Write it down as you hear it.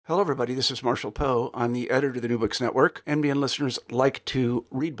Hello, everybody. This is Marshall Poe. I'm the editor of the New Books Network. NBN listeners like to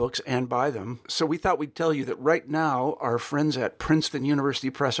read books and buy them. So we thought we'd tell you that right now, our friends at Princeton University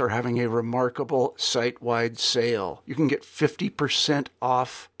Press are having a remarkable site-wide sale. You can get 50%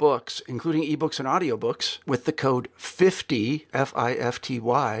 off books, including ebooks and audiobooks, with the code 50,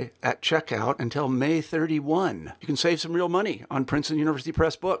 F-I-F-T-Y, at checkout until May 31. You can save some real money on Princeton University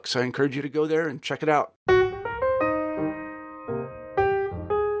Press books. I encourage you to go there and check it out.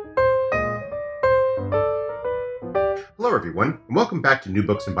 Hello, everyone, and welcome back to New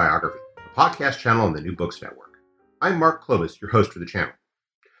Books and Biography, a podcast channel on the New Books Network. I'm Mark Clovis, your host for the channel.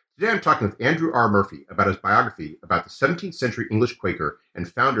 Today I'm talking with Andrew R. Murphy about his biography about the 17th century English Quaker and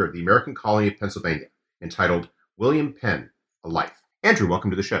founder of the American colony of Pennsylvania, entitled William Penn, A Life. Andrew, welcome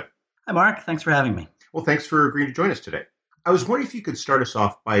to the show. Hi, Mark. Thanks for having me. Well, thanks for agreeing to join us today. I was wondering if you could start us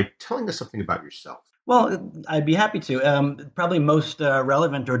off by telling us something about yourself. Well, I'd be happy to. Probably most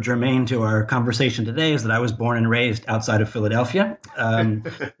relevant or germane to our conversation today is that I was born and raised outside of Philadelphia.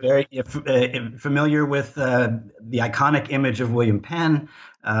 Very familiar with the iconic image of William Penn,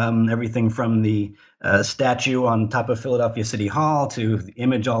 everything from the statue on top of Philadelphia City Hall to the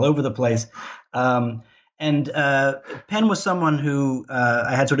image all over the place. And Penn was someone who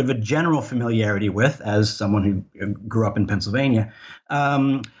I had sort of a general familiarity with as someone who grew up in Pennsylvania.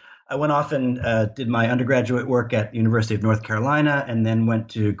 I went off and did my undergraduate work at the University of North Carolina and then went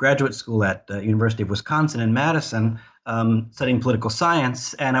to graduate school at the University of Wisconsin in Madison, studying political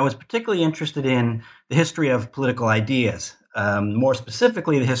science. And I was particularly interested in the history of political ideas, more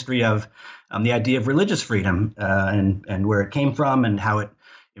specifically the history of the idea of religious freedom and where it came from and how it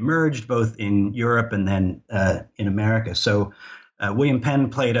emerged both in Europe and then in America. So William Penn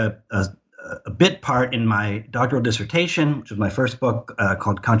played a bit part in my doctoral dissertation, which was my first book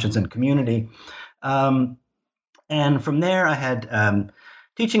called Conscience and Community. And from there, I had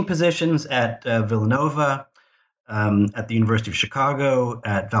teaching positions at Villanova, at the University of Chicago,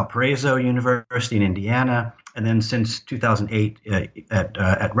 at Valparaiso University in Indiana, and then since 2008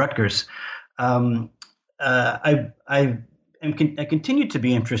 at Rutgers. I continued to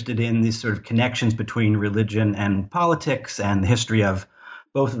be interested in these sort of connections between religion and politics and the history of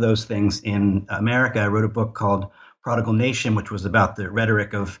both of those things in America. I wrote a book called Prodigal Nation, which was about the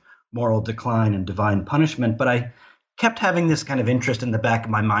rhetoric of moral decline and divine punishment. But I kept having this kind of interest in the back of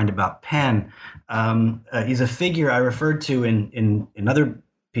my mind about Penn. He's a figure I referred to in another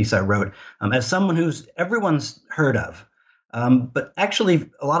piece I wrote as someone who's everyone's heard of. But actually,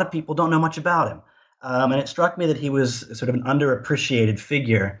 a lot of people don't know much about him. And it struck me that he was sort of an underappreciated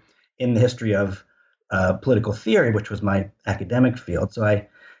figure in the history of political theory, which was my academic field. So I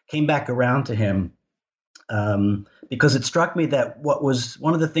came back around to him because it struck me that what was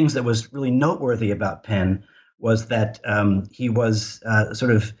one of the things that was really noteworthy about Penn was that he was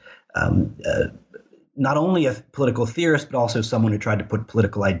not only a political theorist, but also someone who tried to put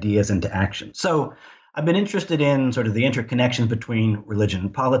political ideas into action. So I've been interested in sort of the interconnections between religion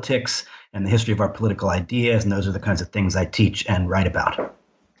and politics and the history of our political ideas, and those are the kinds of things I teach and write about.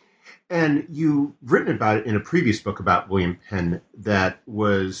 And you've written about it in a previous book about William Penn that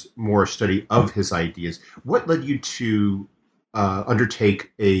was more a study of his ideas. What led you to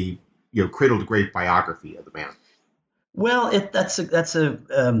undertake a cradle-to-grave biography of the man? Well, that's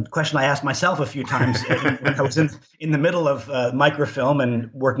a question I asked myself a few times when I was in the middle of microfilm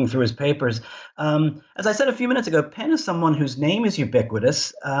and working through his papers. As I said a few minutes ago, Penn is someone whose name is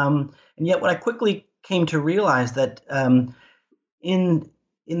ubiquitous, and yet what I quickly came to realize that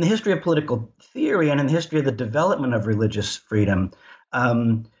in the history of political theory and in the history of the development of religious freedom,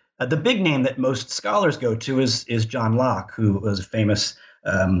 the big name that most scholars go to is John Locke, who was a famous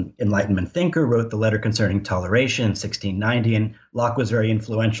Enlightenment thinker, wrote the Letter Concerning Toleration in 1690, and Locke was very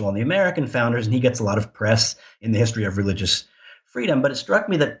influential on the American founders, and he gets a lot of press in the history of religious freedom. But it struck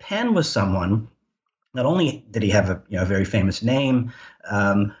me that Penn was someone, not only did he have a very famous name,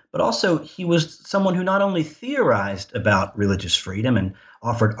 but also he was someone who not only theorized about religious freedom and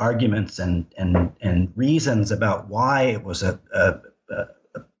offered arguments and reasons about why it was a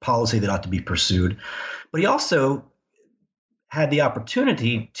policy that ought to be pursued, but he also had the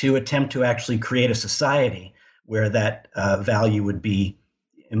opportunity to attempt to actually create a society where that value would be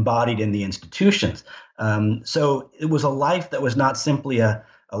embodied in the institutions. So it was a life that was not simply a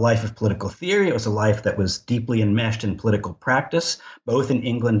life of political theory. It was a life that was deeply enmeshed in political practice, both in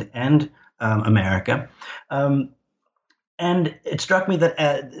England and America. And it struck me that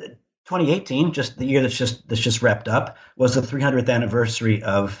 2018, just the year that's just wrapped up, was the 300th anniversary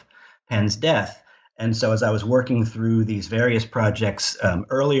of Penn's death. And so as I was working through these various projects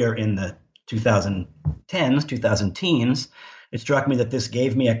earlier in the 2010s, 2010s, it struck me that this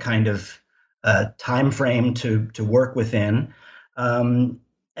gave me a kind of time frame to work within. And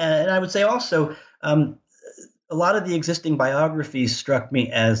I would say also, a lot of the existing biographies struck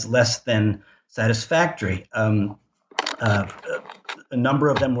me as less than satisfactory. A number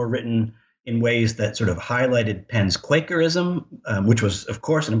of them were written in ways that sort of highlighted Penn's Quakerism, which was, of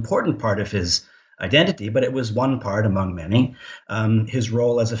course, an important part of his identity, but it was one part among many. His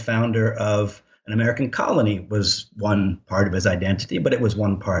role as a founder of an American colony was one part of his identity, but it was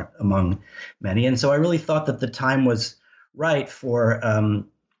one part among many. And so I really thought that the time was right for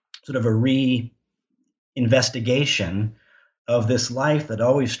sort of a re-investigation of this life that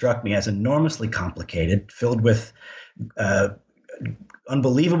always struck me as enormously complicated, filled with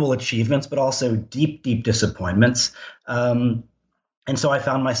unbelievable achievements, but also deep, deep disappointments. And so I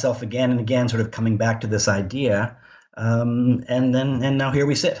found myself again and again sort of coming back to this idea. And now here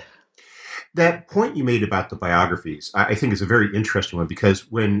we sit. That point you made about the biographies, I think is a very interesting one, because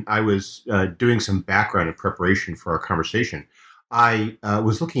when I was doing some background in preparation for our conversation, I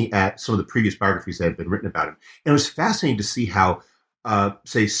was looking at some of the previous biographies that had been written about him. And it was fascinating to see how,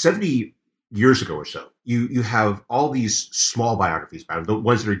 say, 70 years ago or so, you have all these small biographies about him, the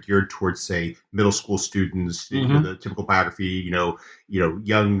ones that are geared towards, say, middle school students, the typical biography,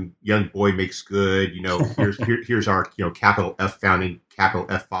 young boy makes good, here's our, capital F founding, capital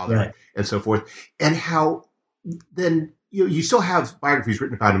F father, right, and so forth. And how then, you still have biographies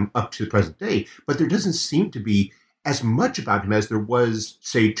written about him up to the present day, but there doesn't seem to be as much about him as there was,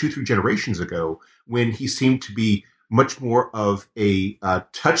 say, 2-3 generations ago, when he seemed to be much more of a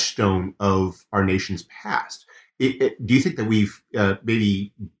touchstone of our nation's past. Do you think that we've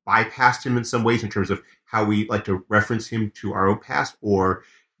maybe bypassed him in some ways in terms of how we like to reference him to our own past, or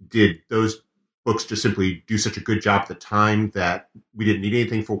did those books just simply do such a good job at the time that we didn't need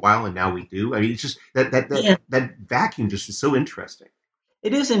anything for a while and now we do? I mean, it's just that vacuum just is so interesting.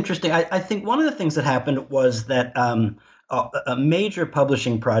 It is interesting. I think one of the things that happened was that a major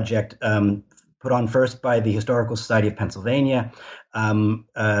publishing project put on first by the Historical Society of Pennsylvania,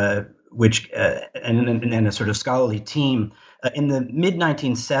 which and a sort of scholarly team in the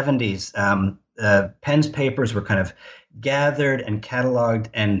mid-1970s. Penn's papers were kind of gathered and cataloged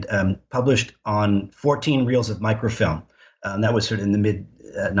and published on 14 reels of microfilm. That was sort of in the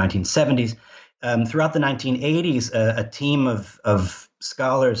mid-1970s. Throughout the 1980s, a team of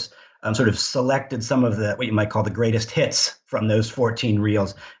scholars sort of selected some of what you might call the greatest hits from those 14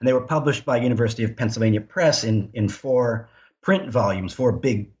 reels. And they were published by University of Pennsylvania Press in 4 print volumes, 4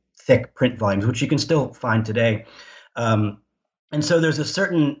 big, thick print volumes, which you can still find today. And so there's a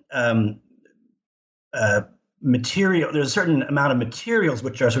certain material, there's a certain amount of materials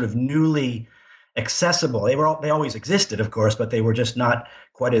which are sort of newly accessible. They always existed, of course, but they were just not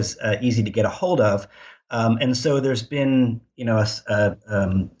quite as easy to get a hold of. And so there's been, a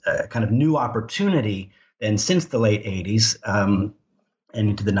kind of new opportunity then since the late 80s and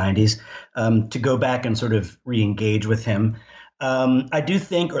into the 90s to go back and sort of re-engage with him. I do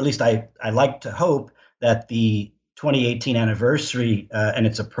think, or at least I like to hope, that the 2018 anniversary and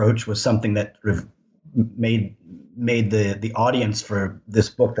its approach was something that sort of made the audience for this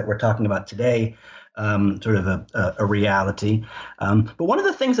book that we're talking about today sort of a reality. But one of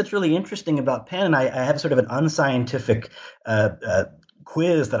the things that's really interesting about Penn, and I have sort of an unscientific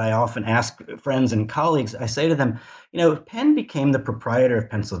quiz that I often ask friends and colleagues. I say to them, Penn became the proprietor of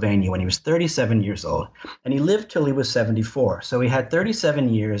Pennsylvania when he was 37 years old, and he lived till he was 74. So he had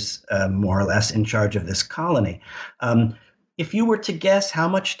 37 years, more or less, in charge of this colony. If you were to guess how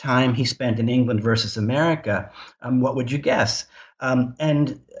much time he spent in England versus America, what would you guess?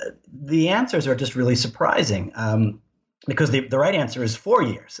 And the answers are just really surprising because the right answer is 4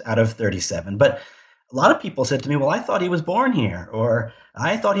 years out of 37. But a lot of people said to me, well, I thought he was born here, or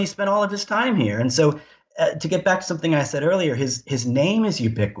I thought he spent all of his time here. And so to get back to something I said earlier, his name is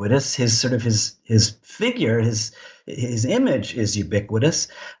ubiquitous. His sort of his figure, his image is ubiquitous.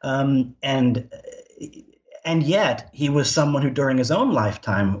 And yet he was someone who during his own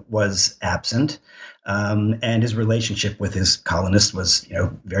lifetime was absent. And his relationship with his colonists was,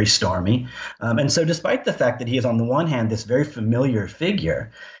 very stormy. And so despite the fact that he is, on the one hand, this very familiar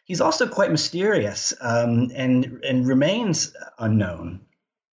figure, he's also quite mysterious and remains unknown.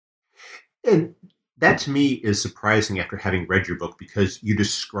 And that to me is surprising after having read your book, because you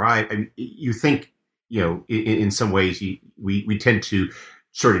describe, you think, in some ways we tend to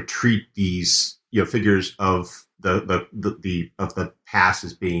sort of treat these, figures of the past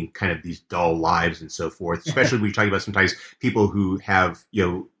as being kind of these dull lives and so forth, especially when you're talking about sometimes people who have,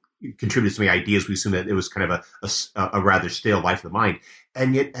 contributed so many ideas. We assume that it was kind of a rather stale life of the mind.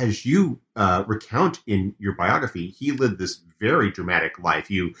 And yet, as you recount in your biography, he lived this very dramatic life.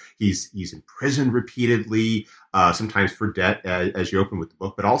 He's imprisoned repeatedly, sometimes for debt, as you open with the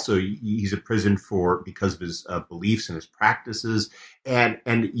book, but also he's imprisoned because of his beliefs and his practices. And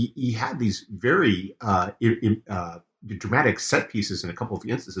he had these very dramatic set pieces in a couple of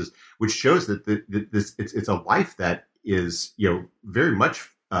instances, which shows that it's a life that is very much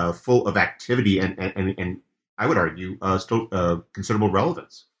full of activity and I would argue still considerable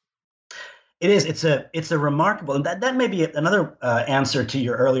relevance. It is. It's a remarkable, and that may be another answer to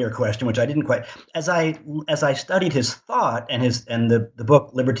your earlier question, which I didn't quite. As I studied his thought and the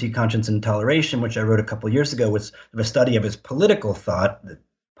book Liberty, Conscience, and Toleration, which I wrote a couple of years ago, was a study of his political thought,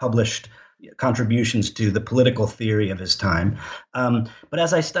 published contributions to the political theory of his time. But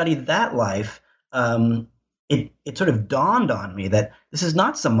as I studied that life, it sort of dawned on me that this is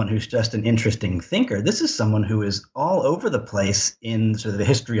not someone who's just an interesting thinker. This is someone who is all over the place in sort of the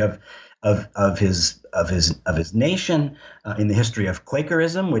history of his nation, in the history of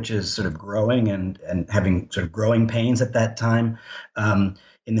Quakerism, which is sort of growing and having sort of growing pains at that time,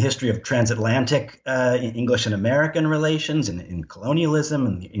 in the history of transatlantic English and American relations, in colonialism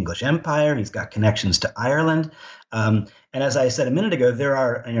and the English Empire. He's got connections to Ireland, and as I said a minute ago, there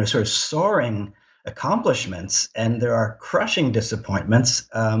are sort of soaring accomplishments and there are crushing disappointments.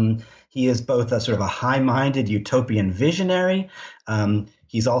 He is both a sort of a high-minded utopian visionary.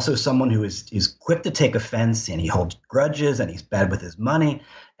 He's also someone who is quick to take offense, and he holds grudges, and he's bad with his money.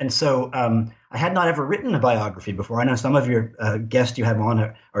 And so I had not ever written a biography before. I know some of your guests you have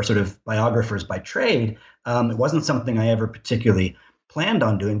on are sort of biographers by trade. It wasn't something I ever particularly planned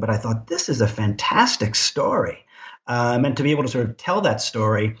on doing, but I thought this is a fantastic story. And to be able to sort of tell that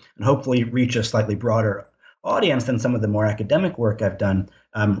story and hopefully reach a slightly broader audience than some of the more academic work I've done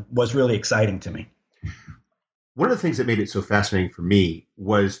was really exciting to me. One of the things that made it so fascinating for me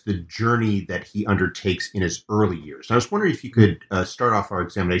was the journey that he undertakes in his early years. And I was wondering if you could start off our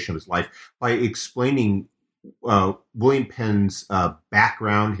examination of his life by explaining William Penn's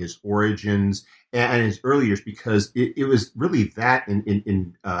background, his origins, and his early years, because it was really that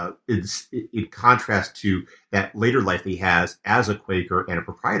in contrast to that later life that he has as a Quaker and a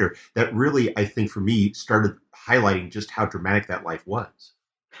proprietor that really, I think, for me, started highlighting just how dramatic that life was.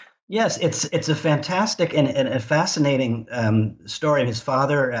 Yes, it's a fantastic and a fascinating story. His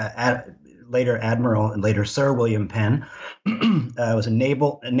father, later Admiral and later Sir William Penn, was a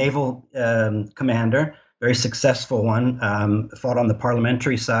naval commander, very successful one. Fought on the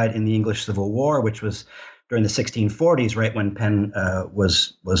parliamentary side in the English Civil War, which was during the 1640s, right when Penn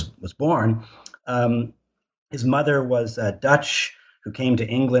was born. His mother was Dutch, who came to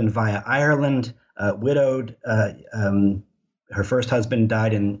England via Ireland, widowed. Her first husband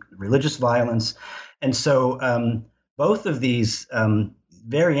died in religious violence. And so both of these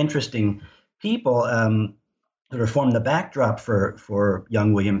very interesting people sort of form the backdrop for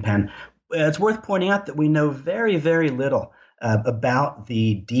young William Penn. It's worth pointing out that we know very, very little about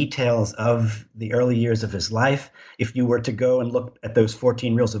the details of the early years of his life. If you were to go and look at those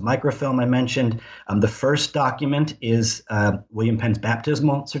 14 reels of microfilm I mentioned, the first document is William Penn's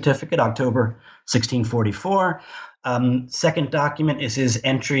baptismal certificate, October 1644. Second document is his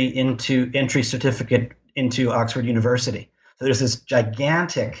entry certificate into Oxford University. So there's this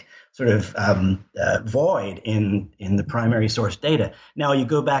gigantic sort of void in the primary source data. Now you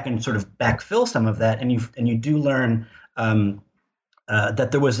go back and sort of backfill some of that, and you do learn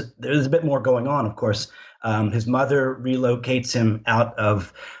that there's a bit more going on. Of course, his mother relocates him out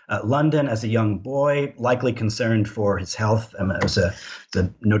of London as a young boy, likely concerned for his health. It was a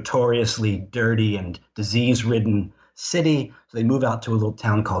notoriously dirty and disease-ridden city. So they move out to a little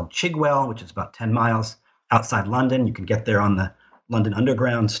town called Chigwell, which is about 10 miles outside London. You can get there on the London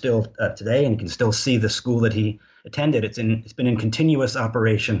Underground still today, and you can still see the school that he attended. It's been in continuous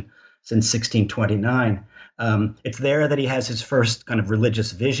operation since 1629. It's there that he has his first kind of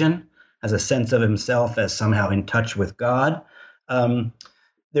religious vision, has a sense of himself as somehow in touch with God.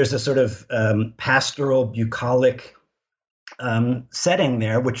 There's a sort of pastoral, bucolic setting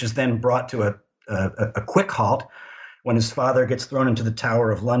there, which is then brought to a quick halt when his father gets thrown into the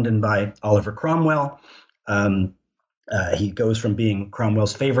Tower of London by Oliver Cromwell. He goes from being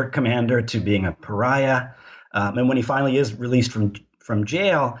Cromwell's favorite commander to being a pariah. And when he finally is released from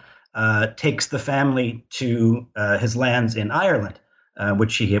jail, takes the family to his lands in Ireland,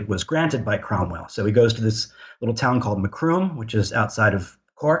 which he was granted by Cromwell. So he goes to this little town called Macroom, which is outside of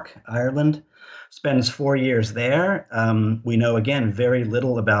Cork, Ireland, spends 4 years there. We know, again, very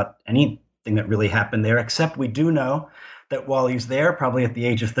little about anything that really happened there, except we do know that while he's there, probably at the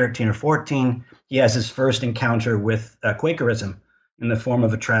age of 13 or 14, he has his first encounter with Quakerism. in the form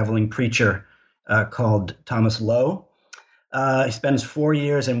of a traveling preacher called Thomas Lowe. He spends 4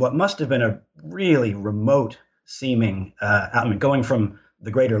 years in what must have been a really remote seeming, going from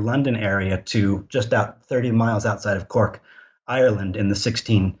the greater London area to just out 30 miles outside of Cork, Ireland in the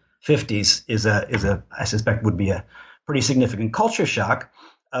 1650s is I suspect would be a pretty significant culture shock.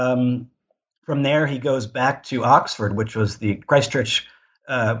 From there, he goes back to Oxford, which was the Christchurch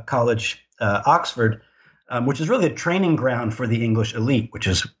College, Oxford, which is really a training ground for the English elite, which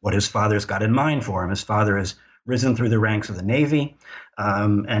is what his father's got in mind for him. His father has risen through the ranks of the Navy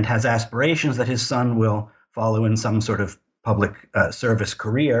and has aspirations that his son will follow in some sort of public service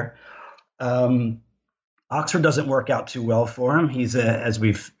career. Oxford doesn't work out too well for him. He's, as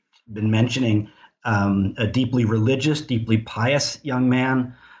we've been mentioning, a deeply religious, deeply pious young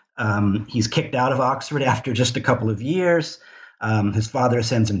man. He's kicked out of Oxford after just a couple of years. His father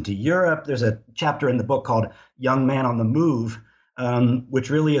sends him to Europe. There's a chapter in the book called Young Man on the Move, which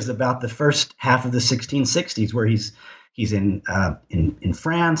really is about the first half of the 1660s, where he's in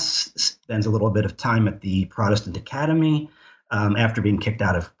France, spends a little bit of time at the Protestant Academy after being kicked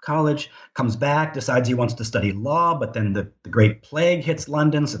out of college, comes back, decides he wants to study law, but then the Great Plague hits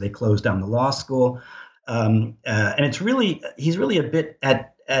London, so they close down the law school. And he's really a bit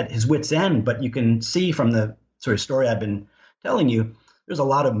at his wit's end, but you can see from the sort of story I've been telling you, there's a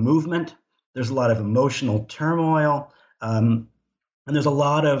lot of movement, there's a lot of emotional turmoil, and there's a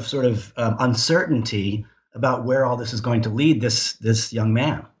lot of sort of uncertainty about where all this is going to lead this young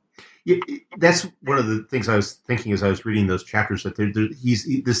man. Yeah, that's one of the things I was thinking as I was reading those chapters, that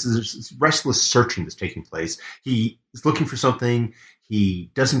this is this restless searching that's taking place. He is looking for something. He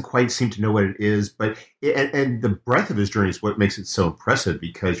doesn't quite seem to know what it is, but and the breadth of his journey is what makes it so impressive,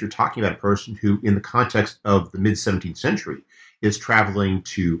 because you're talking about a person who, in the context of the mid-17th century, is traveling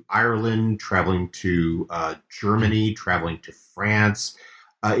to Ireland, traveling to Germany, traveling to France.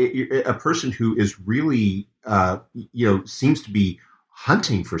 A person who is really, seems to be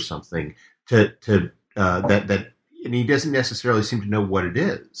hunting for something that, and he doesn't necessarily seem to know what it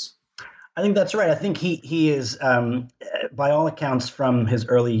is. I think that's right. I think he is, by all accounts, from his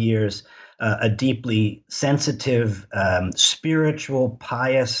early years, a deeply sensitive, spiritual,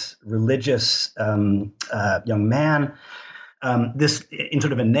 pious, religious young man. This, in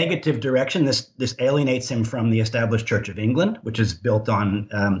sort of a negative direction, this alienates him from the established Church of England, which is built on,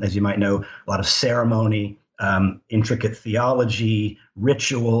 as you might know, a lot of ceremony, intricate theology,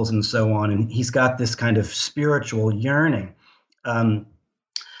 rituals, and so on. And he's got this kind of spiritual yearning.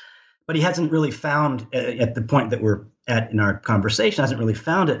 But he hasn't really found, at the point that we're at in our conversation, hasn't really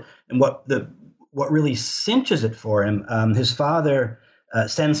found it. And what really cinches it for him, his father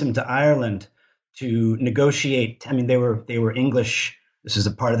sends him to Ireland to negotiate. I mean, they were English. This is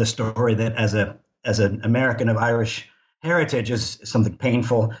a part of the story that, as an American of Irish heritage, is something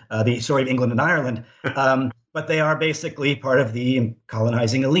painful. The story of England and Ireland, but they are basically part of the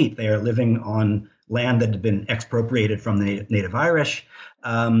colonizing elite. They are living on land that had been expropriated from the native Irish,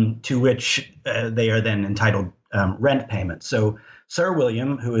 to which they are then entitled rent payments. So Sir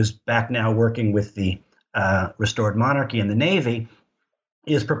William, who is back now working with the restored monarchy in the Navy,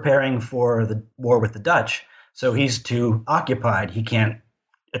 is preparing for the war with the Dutch. So he's too occupied. He can't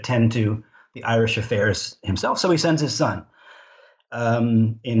attend to the Irish affairs himself. So he sends his son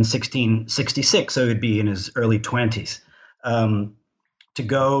in 1666, so he'd be in his early 20s, to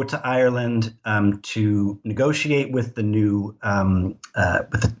go to Ireland to negotiate with the new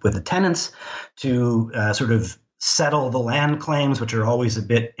with the tenants, to sort of settle the land claims, which are always a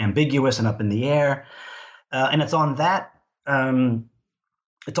bit ambiguous and up in the air. And it's on that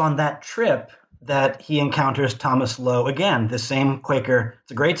trip that he encounters Thomas Lowe again, the same Quaker.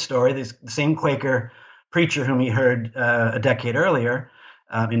 It's a great story. The same Quaker preacher whom he heard a decade earlier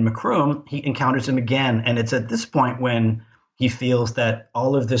in Macroom. He encounters him again, and it's at this point when he feels that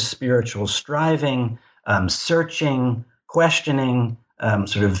all of this spiritual striving, searching, questioning,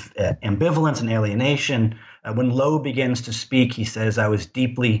 sort of ambivalence and alienation. When Lowe begins to speak, he says, "I was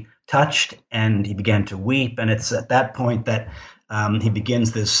deeply touched," and he began to weep. And it's at that point that he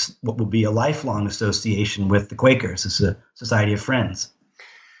begins this, what will be a lifelong association with the Quakers. It's a society of friends.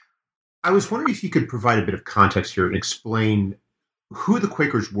 I was wondering if you could provide a bit of context here and explain who the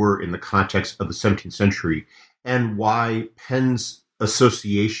Quakers were in the context of the 17th century and why Penn's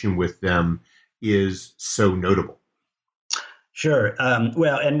association with them is so notable. Sure.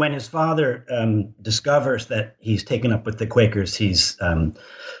 Well, and when his father discovers that he's taken up with the Quakers, he's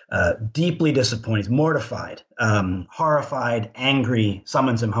deeply disappointed, mortified, horrified, angry,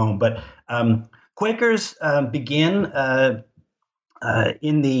 summons him home. But Quakers begin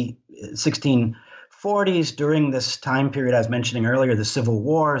in the 40s, during this time period I was mentioning earlier, the Civil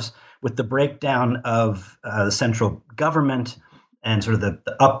Wars, with the breakdown of the central government and sort of the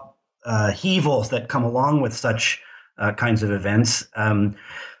upheavals that come along with such kinds of events,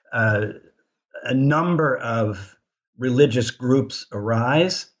 a number of religious groups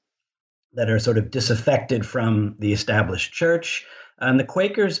arise that are sort of disaffected from the established church. And the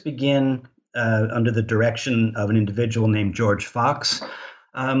Quakers begin under the direction of an individual named George Fox,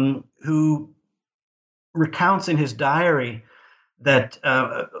 who recounts in his diary that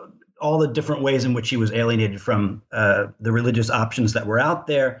all the different ways in which he was alienated from the religious options that were out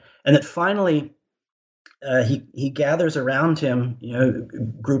there, and that finally he gathers around him,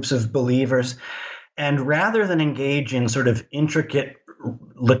 groups of believers, and rather than engage in sort of intricate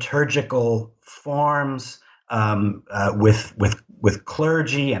liturgical forms with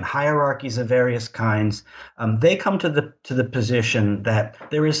clergy and hierarchies of various kinds, they come to the position that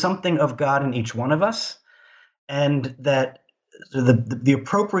there is something of God in each one of us, and that the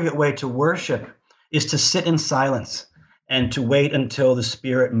appropriate way to worship is to sit in silence and to wait until the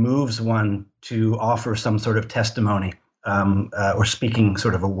Spirit moves one to offer some sort of testimony or speaking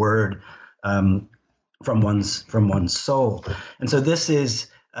sort of a word from one's soul. And so this is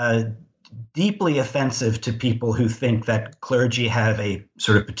deeply offensive to people who think that clergy have a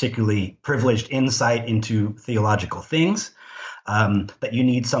sort of particularly privileged insight into theological things, that you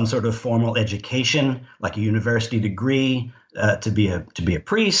need some sort of formal education, like a university degree, to be a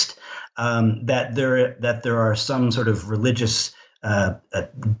priest, that there are some sort of religious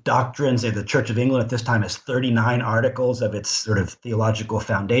doctrines. The Church of England at this time has 39 articles of its sort of theological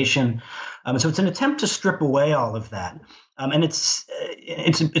foundation. So it's an attempt to strip away all of that. And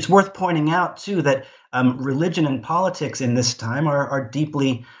it's worth pointing out too that religion and politics in this time are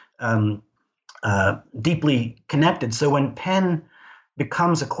deeply connected. So when Penn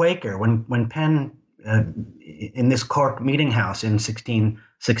becomes a Quaker, when Penn in this Cork meeting house in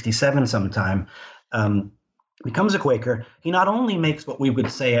 1667 sometime becomes a Quaker, he not only makes what we would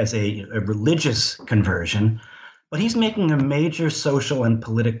say as a religious conversion, but he's making a major social and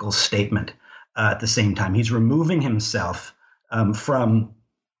political statement at the same time. He's removing himself from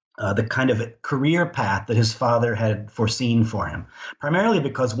the kind of career path that his father had foreseen for him, primarily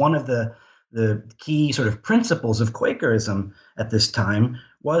because one of the key sort of principles of Quakerism at this time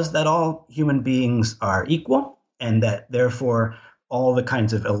was that all human beings are equal, and that therefore all the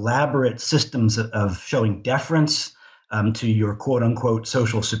kinds of elaborate systems of showing deference to your quote unquote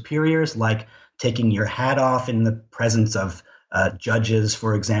social superiors, like taking your hat off in the presence of judges,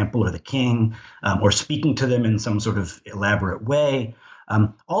 for example, or the king, or speaking to them in some sort of elaborate way.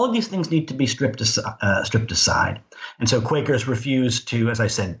 All of these things need to be stripped aside. And so Quakers refuse to, as I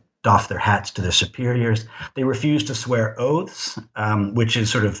said, doff their hats to their superiors. They refuse to swear oaths, which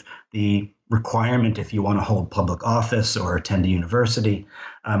is sort of the requirement if you want to hold public office or attend a university.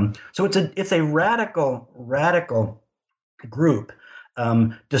 So it's a radical group,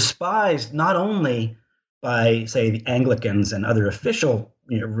 despised not only by, say, the Anglicans and other official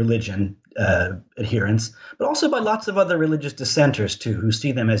religion adherents, but also by lots of other religious dissenters too, who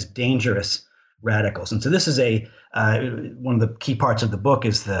see them as dangerous radicals. And so this is one of the key parts of the book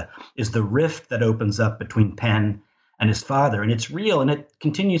is the rift that opens up between Penn and his father, and it's real, and it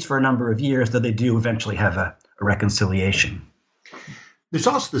continues for a number of years, though they do eventually have a reconciliation. There's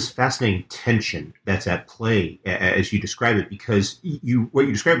also this fascinating tension that's at play as you describe it, because what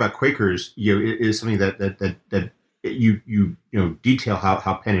you describe about Quakers, is something that you detail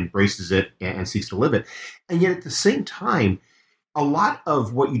how Penn embraces it and seeks to live it, and yet at the same time, a lot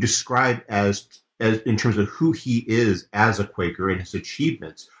of what you describe as in terms of who he is as a Quaker and his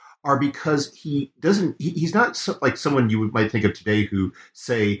achievements are because he's not like someone you might think of today who,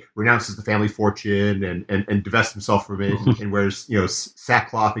 say, renounces the family fortune and divests himself from it and wears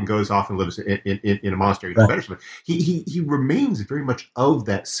sackcloth and goes off and lives in a monastery. Right. He remains very much of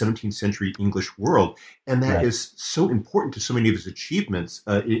that 17th century English world, and that is so important to so many of his achievements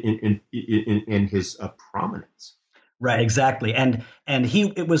in his prominence. Right, exactly, and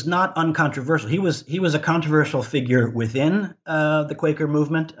it was not uncontroversial. He was a controversial figure within the Quaker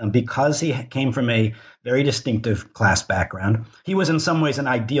movement because he came from a very distinctive class background. He was in some ways an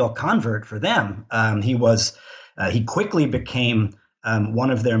ideal convert for them. He quickly became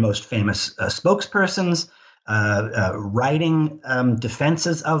one of their most famous spokespersons, writing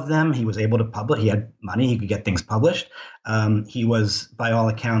defenses of them. He was able to publish. He had money. He could get things published. He was, by all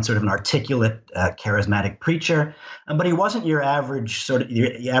accounts, sort of an articulate, charismatic preacher. But he wasn't your average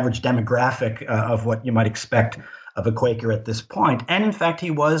demographic of what you might expect of a Quaker at this point. And in fact,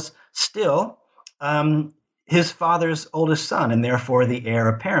 he was still his father's oldest son and therefore the heir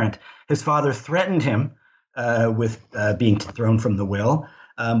apparent. His father threatened him with being thrown from the will,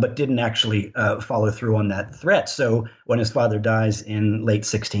 but didn't actually follow through on that threat. So when his father dies in late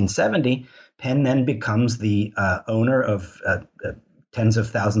 1670, Penn then becomes the owner of tens of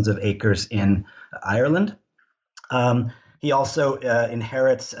thousands of acres in Ireland. He also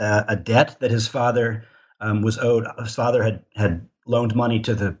inherits a debt that his father was owed. His father had loaned money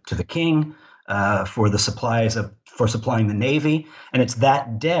to the king for supplying the Navy, and it's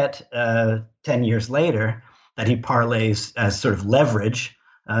that debt 10 years later that he parlays as sort of leverage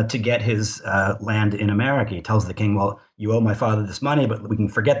to get his land in America. He tells the king, "Well, you owe my father this money, but we can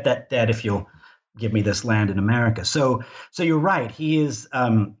forget that debt if you'll give me this land in America." So you're right. He is,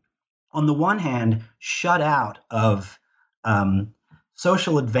 on the one hand, shut out of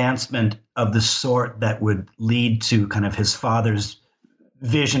social advancement of the sort that would lead to kind of his father's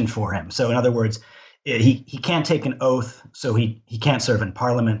vision for him. So in other words, he can't take an oath, so he can't serve in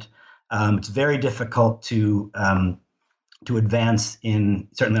Parliament. It's very difficult to advance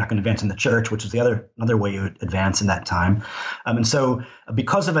certainly not going to advance in the church, which is another way you would advance in that time. And so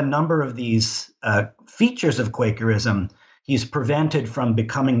because of a number of these features of Quakerism, he's prevented from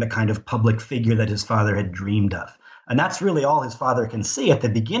becoming the kind of public figure that his father had dreamed of. And that's really all his father can see at the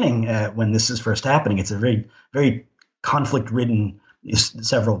beginning when this is first happening. It's a very, very conflict-ridden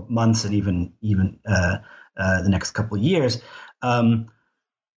several months and even the next couple of years.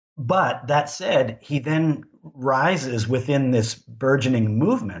 But that said, he then rises within this burgeoning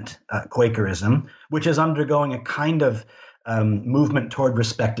movement, Quakerism, which is undergoing a kind of movement toward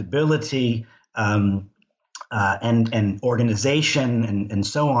respectability and organization and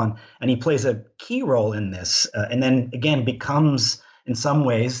so on. And he plays a key role in this, and then again becomes, in some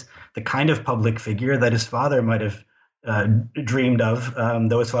ways, the kind of public figure that his father might have dreamed of,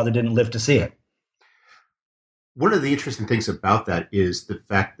 though his father didn't live to see it. One of the interesting things about that is the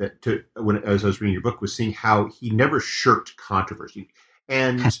fact that, as I was reading your book, was seeing how he never shirked controversy.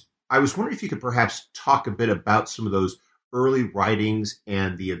 And I was wondering if you could perhaps talk a bit about some of those early writings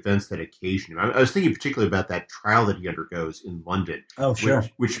and the events that occasioned him. I was thinking particularly about that trial that he undergoes in London. Oh, sure.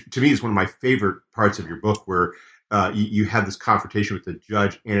 Which to me is one of my favorite parts of your book, where you have this confrontation with the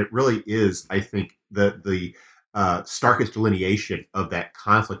judge, and it really is, I think, the starkest delineation of that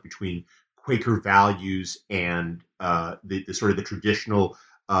conflict between Quaker values and the sort of the traditional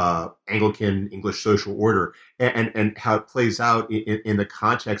Anglican English social order, and how it plays out in the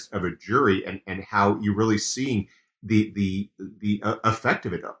context of a jury, and how you're really seeing the effect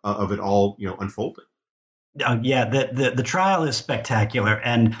of it all, unfolding. Yeah, the trial is spectacular,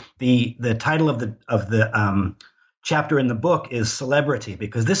 and the title of the chapter in the book is Celebrity,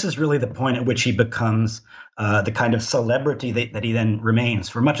 because this is really the point at which he becomes the kind of celebrity that he then remains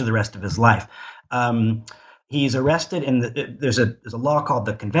for much of the rest of his life. He's arrested there's a law called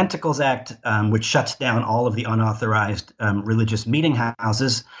the Conventicles Act, which shuts down all of the unauthorized religious meeting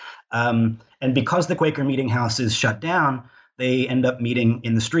houses. And because the Quaker meeting house is shut down, they end up meeting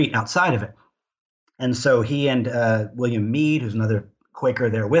in the street outside of it. And so he and William Meade, who's another Quaker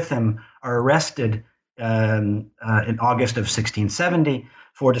there with him, are arrested in August of 1670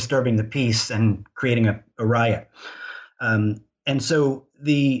 for disturbing the peace and creating a riot. And so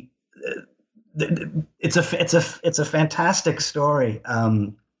it's a fantastic story,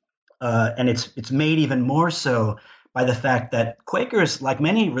 and it's made even more so by the fact that Quakers, like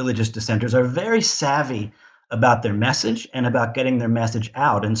many religious dissenters, are very savvy about their message and about getting their message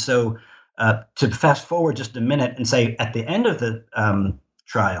out. And so to fast forward just a minute and say at the end of the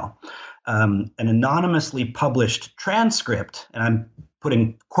trial, an anonymously published transcript, and I'm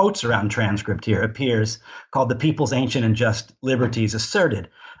putting quotes around transcript here, appears, called "The People's Ancient and Just Liberties Asserted."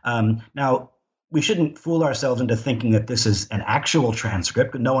 Now, we shouldn't fool ourselves into thinking that this is an actual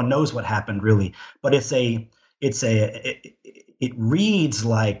transcript. No one knows what happened really, but it reads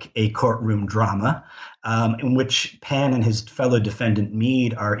like a courtroom drama in which Penn and his fellow defendant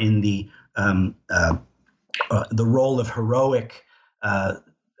Meade are in the role of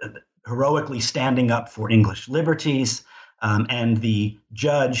heroically standing up for English liberties, and the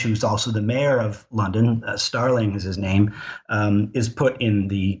judge, who's also the mayor of London, Starling is his name, is put in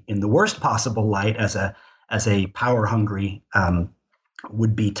the worst possible light as a power-hungry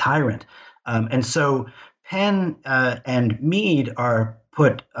would-be tyrant, and so Penn and Meade are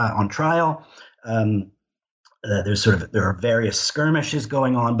put on trial. There are various skirmishes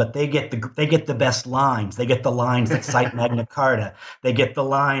going on, but they get the best lines. They get the lines that cite Magna Carta. They get the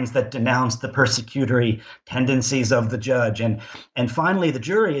lines that denounce the persecutory tendencies of the judge. And finally, the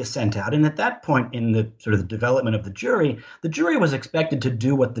jury is sent out. And at that point in the sort of the development of the jury was expected to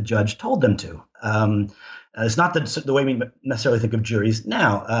do what the judge told them to. It's not the way we necessarily think of juries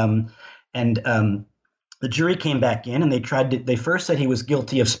now. The jury came back in and they first said he was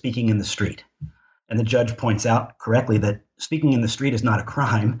guilty of speaking in the street. And the judge points out correctly that speaking in the street is not a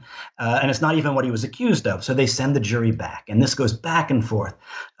crime, and it's not even what he was accused of. So they send the jury back, and this goes back and forth.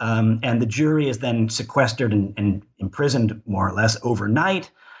 And the jury is then sequestered and imprisoned more or less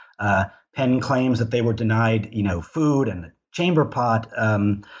overnight. Penn claims that they were denied, food and a chamber pot.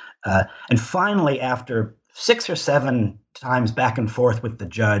 And finally, after 6 or 7 times back and forth with the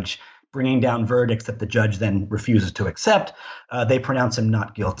judge, bringing down verdicts that the judge then refuses to accept, they pronounce him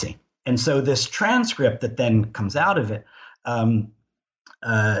not guilty. And so this transcript that then comes out of it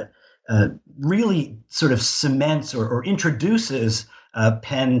really sort of cements or introduces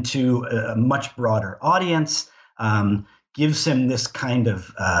Penn to a much broader audience, gives him this kind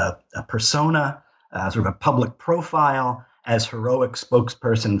of a persona, sort of a public profile as heroic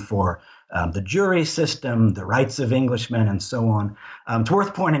spokesperson for the jury system, the rights of Englishmen, and so on. It's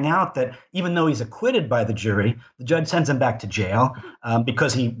worth pointing out that even though he's acquitted by the jury, the judge sends him back to jail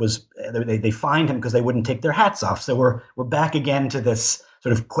because they fined him because they wouldn't take their hats off. So we're back again to this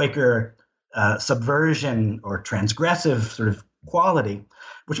sort of Quaker subversion or transgressive sort of quality,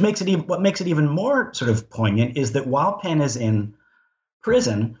 what makes it even more sort of poignant is that while Penn is in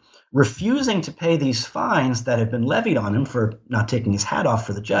prison, refusing to pay these fines that have been levied on him for not taking his hat off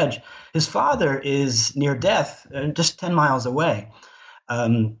for the judge, his father is near death, just 10 miles away.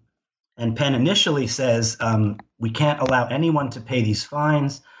 And Penn initially says, we can't allow anyone to pay these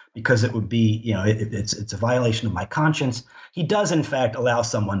fines because it would be, it's a violation of my conscience. He does, in fact, allow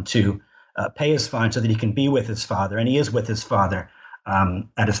someone to pay his fine so that he can be with his father. And he is with his father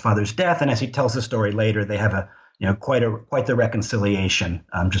at his father's death. And as he tells the story later, they have quite the reconciliation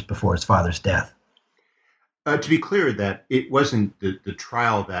just before his father's death. To be clear, that it wasn't the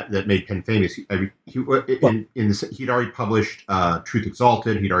trial that made Penn famous. He'd already published Truth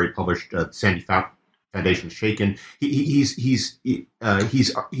Exalted. He'd already published Sandy Foundation Shaken. He's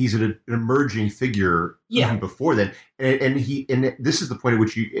an emerging figure even before then, and this is the point at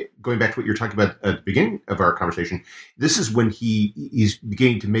which going back to what you're talking about at the beginning of our conversation. This is when he's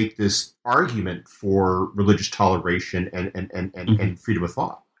beginning to make this argument for religious toleration and freedom of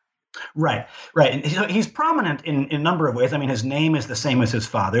thought. Right. And he's prominent in a number of ways. I mean, his name is the same as his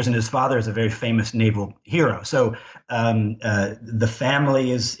father's, and his father is a very famous naval hero. So the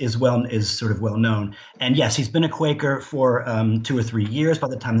family is sort of well known. And yes, he's been a Quaker for 2 or 3 years by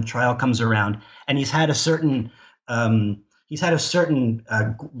the time the trial comes around, and he's had a certain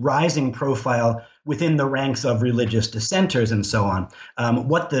rising profile within the ranks of religious dissenters and so on.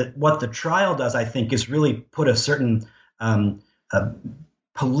 What the trial does, I think, is really put a certain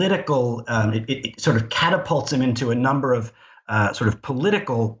political, it sort of catapults him into a number of sort of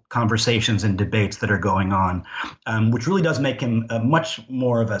political conversations and debates that are going on, which really does make him much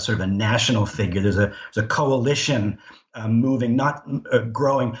more of a sort of a national figure. There's a coalition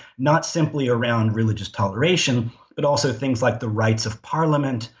growing, not simply around religious toleration, but also things like the rights of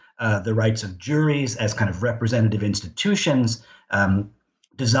Parliament, the rights of juries as kind of representative institutions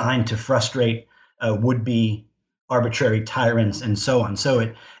designed to frustrate would-be arbitrary tyrants and so on.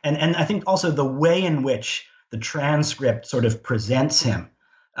 So and I think also the way in which the transcript sort of presents him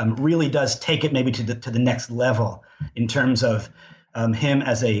really does take it maybe to the next level in terms of him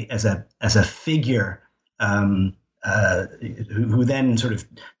as a figure who then sort of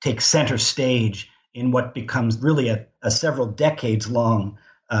takes center stage in what becomes really a several decades long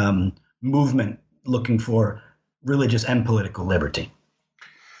movement looking for religious and political liberty.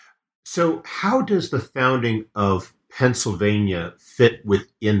 So how does the founding of Pennsylvania fit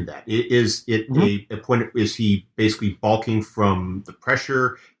within that? Is it a point? Is he basically balking from the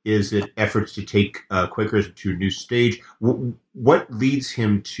pressure? Is it efforts to take Quakers to a new stage? What leads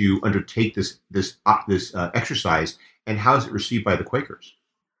him to undertake this exercise, and how is it received by the Quakers?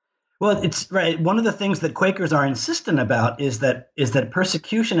 Well, it's right. One of the things that Quakers are insistent about is that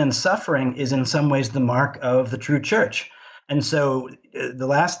persecution and suffering is in some ways the mark of the true church. And so the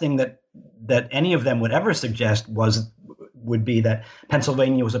last thing that any of them would ever suggest would be that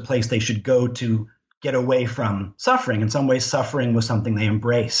Pennsylvania was a place they should go to get away from suffering. In some ways, suffering was something they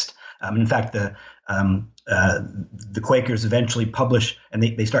embraced. In fact, the Quakers eventually publish, and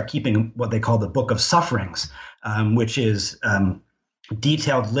they start keeping what they call the Book of Sufferings, which is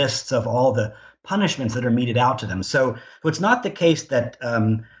detailed lists of all the punishments that are meted out to them. So it's not the case that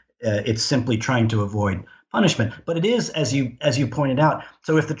it's simply trying to avoid punishment, but it is, as you pointed out.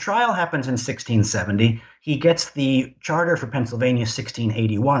 So if the trial happens in 1670, he gets the charter for Pennsylvania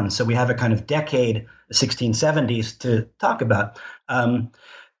 1681. So we have a kind of decade, the 1670s, to talk about.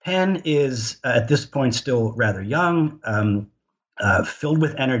 Penn is at this point still rather young, filled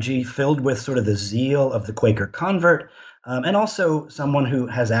with energy, filled with sort of the zeal of the Quaker convert, and also someone who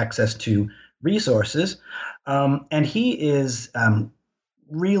has access to resources. And he is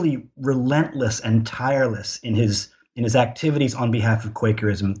really relentless and tireless in his activities on behalf of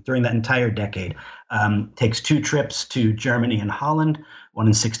Quakerism during that entire decade. Takes 2 trips to Germany and Holland, one in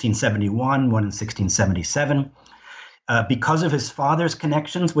 1671, one in 1677. Because of his father's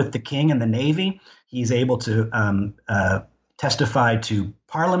connections with the king and the navy, he's able to testify to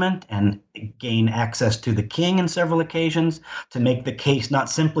Parliament and gain access to the king on several occasions to make the case not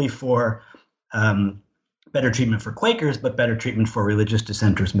simply for better treatment for Quakers, but better treatment for religious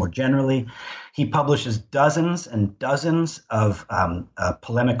dissenters more generally. He publishes dozens and dozens of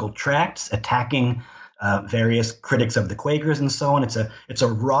polemical tracts attacking various critics of the Quakers and so on. It's a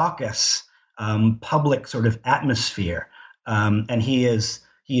raucous public sort of atmosphere, and he is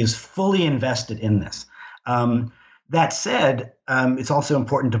fully invested in this. That said, it's also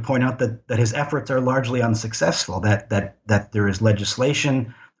important to point out that his efforts are largely unsuccessful. That there is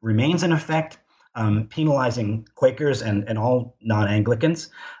legislation remains in effect, penalizing Quakers and all non-Anglicans,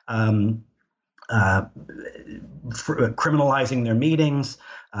 criminalizing their meetings,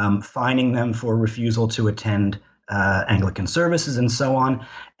 fining them for refusal to attend Anglican services, and so on.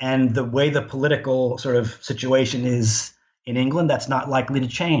 And the way the political sort of situation is in England, that's not likely to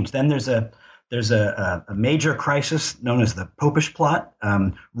change. Then there's a major crisis known as the Popish Plot,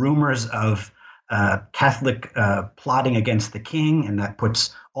 rumors of Catholic plotting against the king, and that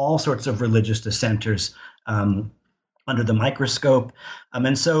puts all sorts of religious dissenters under the microscope.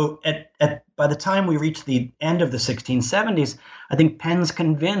 And so by the time we reach the end of the 1670s, I think Penn's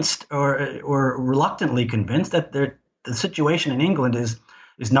convinced or reluctantly convinced that the situation in England is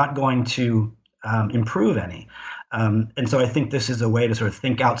not going to improve any. And so I think this is a way to sort of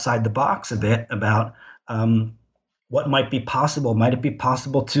think outside the box a bit about what might be possible. Might it be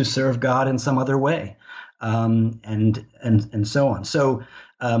possible to serve God in some other way? And so on. So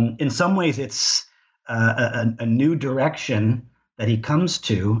in some ways, it's a new direction that he comes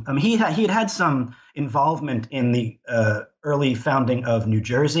to. He had some involvement in the early founding of New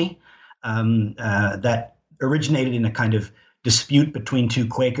Jersey that originated in a kind of dispute between 2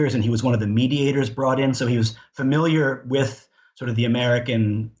 Quakers, and he was one of the mediators brought in. So he was familiar with sort of the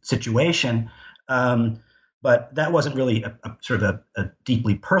American situation. But that wasn't really a sort of a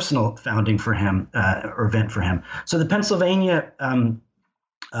deeply personal founding for him or event for him. So the Pennsylvania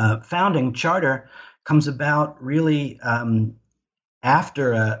founding charter comes about really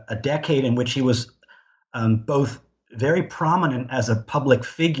after a decade in which he was both very prominent as a public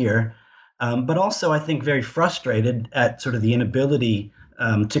figure, but also, I think, very frustrated at sort of the inability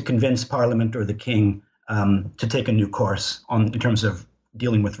to convince Parliament or the king to take a new course in terms of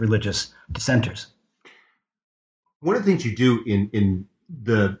dealing with religious dissenters. One of the things you do in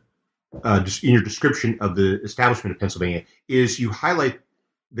your description of the establishment of Pennsylvania is you highlight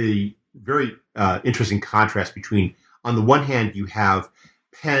the very interesting contrast between, on the one hand, you have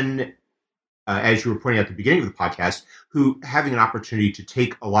Penn, as you were pointing out at the beginning of the podcast, who having an opportunity to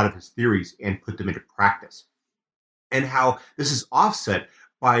take a lot of his theories and put them into practice, and how this is offset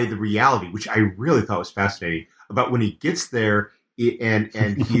by the reality, which I really thought was fascinating, about when he gets there and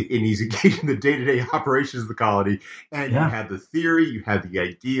he's engaged in the day-to-day operations of the colony, and you have the theory, you have the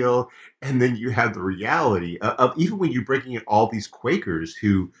ideal, and then you have the reality of even when you're breaking in all these Quakers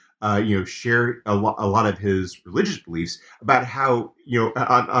who share a lot of his religious beliefs, about how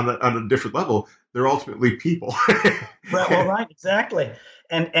on a different level they're ultimately people. Right, exactly.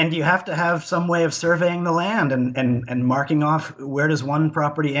 And you have to have some way of surveying the land and marking off where does one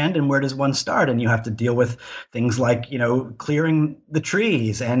property end and where does one start. And you have to deal with things like, clearing the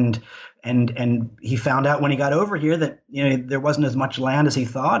trees. And he found out when he got over here that, there wasn't as much land as he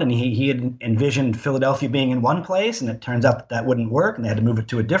thought. And he had envisioned Philadelphia being in one place, and it turns out that wouldn't work, and they had to move it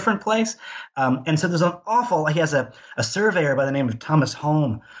to a different place. And so there's he has a surveyor by the name of Thomas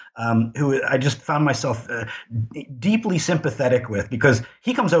Home, who I just found myself deeply sympathetic with, because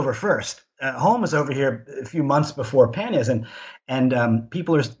he comes over first. Home is over here a few months before Penn is, and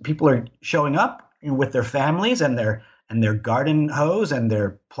people are showing up with their families and their garden hose and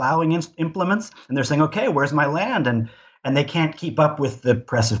their plowing implements, and they're saying, "Okay, where's my land?" And they can't keep up with the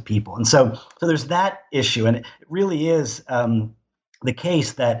press of people, and so there's that issue, and it really is the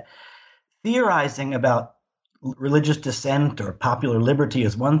case that theorizing about religious dissent or popular liberty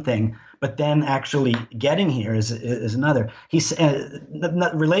is one thing, but then actually getting here is another.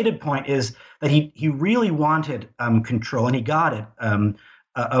 The related point is that he really wanted control, and he got it,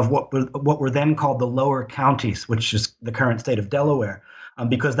 of what were then called the lower counties, which is the current state of Delaware.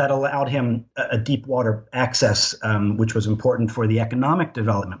 because that allowed him a deep water access, which was important for the economic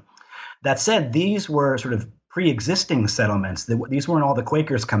development. That said, these were sort of pre-existing settlements. These weren't all the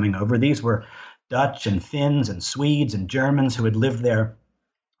Quakers coming over. These were Dutch and Finns and Swedes and Germans who had lived there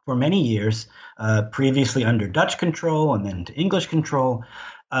for many years, previously under Dutch control and then to English control.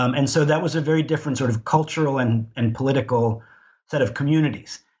 And so that was a very different sort of cultural and political set of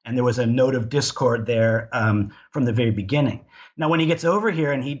communities. And there was a note of discord there from the very beginning. Now, when he gets over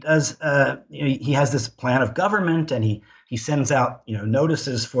here and he does, he has this plan of government, and he sends out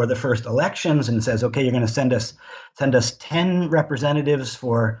notices for the first elections and says, okay, you're going to send us 10 representatives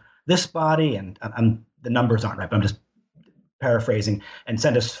for this body, and the numbers aren't right, but I'm just paraphrasing, and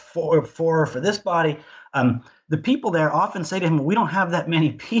send us four for this body. The people there often say to him, we don't have that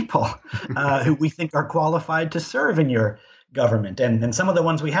many people who we think are qualified to serve in your government. And some of the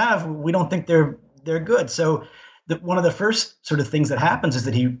ones we have, we don't think they're good. So one of the first sort of things that happens is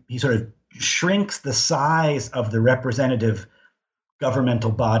that he sort of shrinks the size of the representative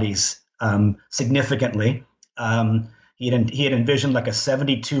governmental bodies significantly. He had envisioned like a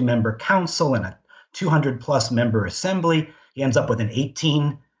 72-member council and a 200-plus member assembly. He ends up with an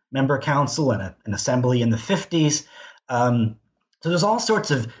 18-member council and an assembly in the 50s. So there's all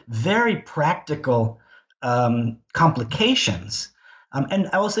sorts of very practical complications. And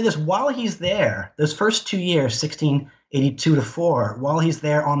I will say this, while he's there, those first 2 years, 1682 to 4, while he's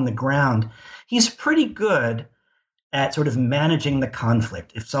there on the ground, he's pretty good at sort of managing the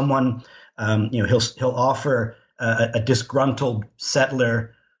conflict. If someone, he'll offer a disgruntled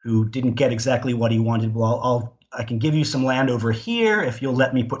settler who didn't get exactly what he wanted, well, I can give you some land over here if you'll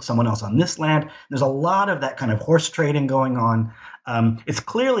let me put someone else on this land. There's a lot of that kind of horse trading going on. It's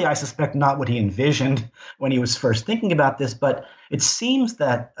clearly, I suspect, not what he envisioned when he was first thinking about this, but it seems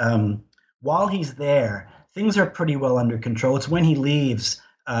that while he's there, things are pretty well under control. It's when he leaves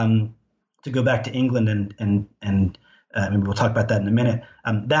to go back to England, and maybe we'll talk about that in a minute.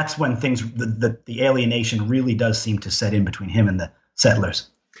 That's when the alienation really does seem to set in between him and the settlers.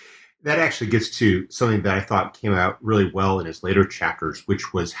 That actually gets to something that I thought came out really well in his later chapters,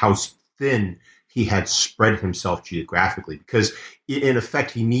 which was how thin he had spread himself geographically. Because in effect,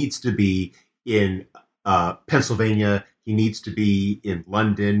 he needs to be in Pennsylvania, he needs to be in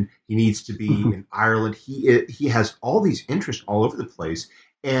London, he needs to be in Ireland. He has all these interests all over the place,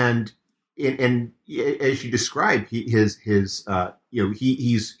 and as you described, he's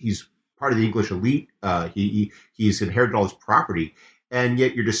part of the English elite. He's inherited all his property. And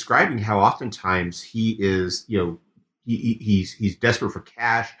yet you're describing how oftentimes he is, he's desperate for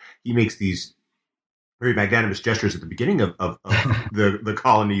cash. He makes these very magnanimous gestures at the beginning of the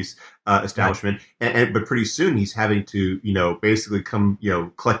colony's establishment. But pretty soon he's having to, basically come,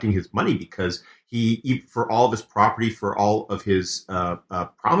 collecting his money because he for all of his property, for all of his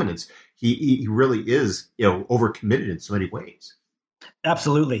prominence, he really is, overcommitted in so many ways.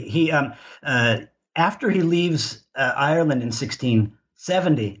 Absolutely. He after he leaves Ireland in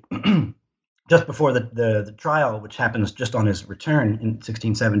 1670, just before the trial, which happens just on his return in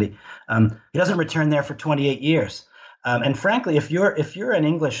 1670, he doesn't return there for 28 years. And frankly, if you're an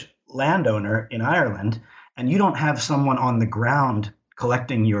English landowner in Ireland and you don't have someone on the ground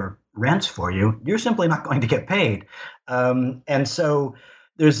collecting your rents for you, you're simply not going to get paid. And so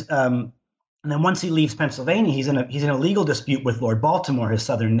there's and then once he leaves Pennsylvania, he's in a legal dispute with Lord Baltimore, his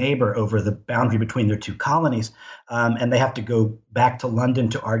southern neighbor, over the boundary between their two colonies, and they have to go back to London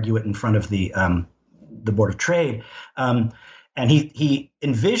to argue it in front of the Board of Trade. And he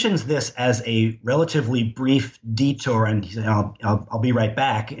envisions this as a relatively brief detour, and he said, "I'll be right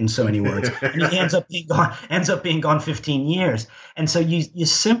back," in so many words. And he ends up being gone 15 years. And so you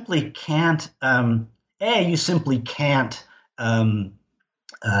simply can't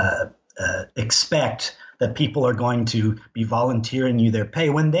expect that people are going to be volunteering you their pay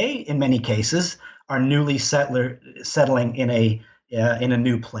when they, in many cases, are newly settling in a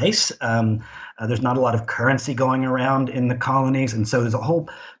new place. There's not a lot of currency going around in the colonies, and so there's a whole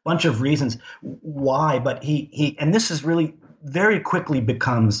bunch of reasons why. But he and this is really very quickly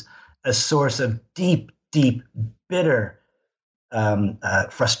becomes a source of deep, bitter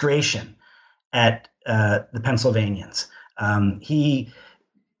frustration at the Pennsylvanians. He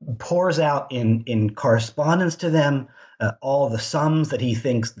pours out in correspondence to them all the sums that he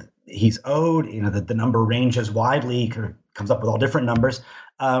thinks he's owed. That the number ranges widely, comes up with all different numbers.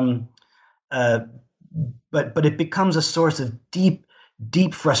 But it becomes a source of deep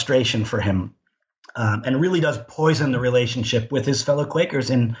frustration for him, and really does poison the relationship with his fellow Quakers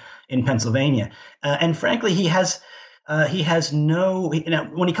in Pennsylvania. And frankly, he has no.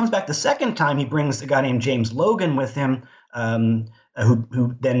 When he comes back the second time, he brings a guy named James Logan with him.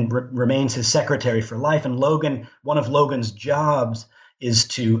 who then remains his secretary for life. And Logan, one of Logan's jobs is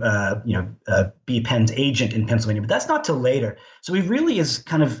to be Penn's agent in Pennsylvania, but that's not till later. So he really has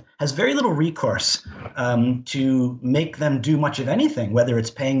very little recourse to make them do much of anything, whether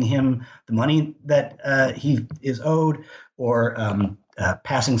it's paying him the money that he is owed or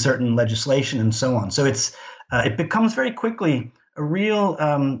passing certain legislation and so on. So it becomes very quickly a really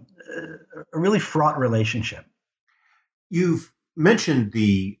fraught relationship. You've mentioned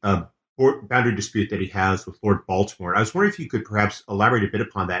the boundary dispute that he has with Lord Baltimore. I was wondering if you could perhaps elaborate a bit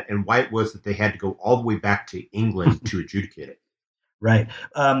upon that and why it was that they had to go all the way back to England to adjudicate it. Right.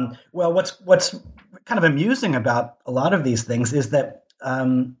 Well, what's kind of amusing about a lot of these things is that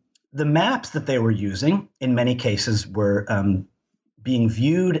the maps that they were using, in many cases, were being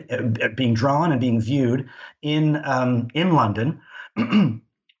drawn and being viewed in London.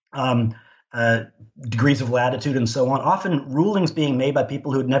 Degrees of latitude and so on, often rulings being made by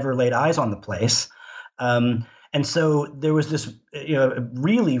people who had never laid eyes on the place. And so there was this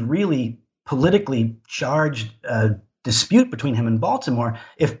really, really politically charged dispute between him and Baltimore.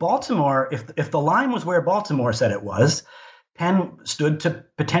 If the line was where Baltimore said it was, Penn stood to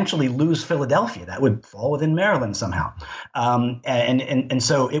potentially lose Philadelphia. That would fall within Maryland somehow. And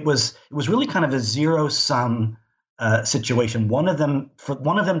so it was really kind of a zero-sum situation. One of them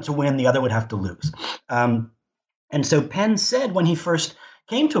to win, the other would have to lose. And so Penn said when he first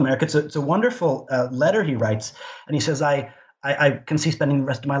came to America, it's a wonderful letter he writes, and he says, I can see spending the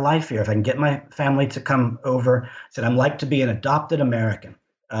rest of my life here if I can get my family to come over. He said, I'm like to be an adopted American.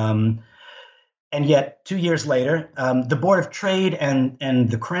 And yet 2 years later, the Board of Trade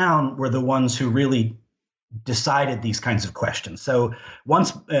and the Crown were the ones who really decided these kinds of questions. So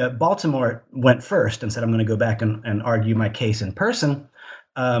once Baltimore went first and said, I'm going to go back and argue my case in person,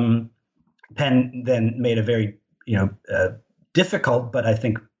 Penn then made a very difficult, but I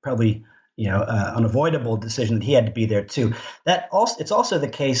think probably unavoidable decision that he had to be there too. It's also the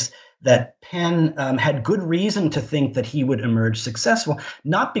case that Penn had good reason to think that he would emerge successful,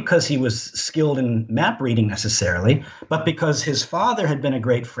 not because he was skilled in map reading necessarily, but because his father had been a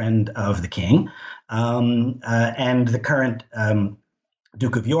great friend of the king, and the current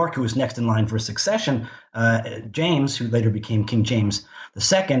Duke of York, who was next in line for succession, James, who later became King James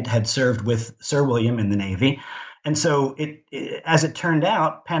II, had served with Sir William in the Navy. And so, as it turned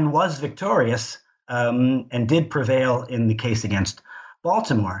out, Penn was victorious and did prevail in the case against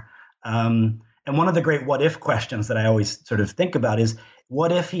Baltimore. And one of the great what-if questions that I always sort of think about is,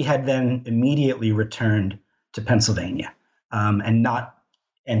 what if he had then immediately returned to Pennsylvania and not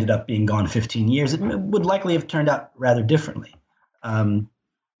ended up being gone 15 years? It would likely have turned out rather differently. And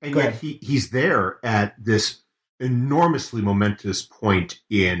yet he's there at this enormously momentous point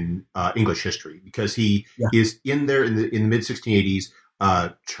in English history, because he is in there in the mid 1680s.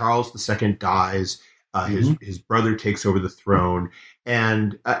 Charles II dies. His brother takes over the throne,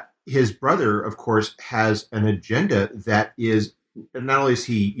 and his brother, of course, has an agenda that is not only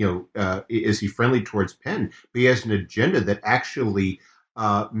is he friendly towards Penn, but he has an agenda that actually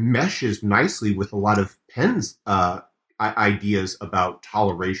meshes nicely with a lot of Penn's ideas about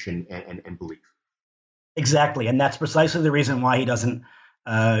toleration and belief. Exactly, and that's precisely the reason why he doesn't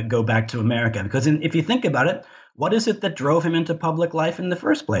go back to America. Because if you think about it, what is it that drove him into public life in the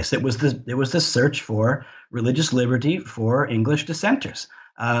first place? It was the search for religious liberty for English dissenters.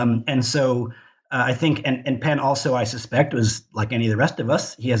 And so I think, and Penn also, I suspect, was like any of the rest of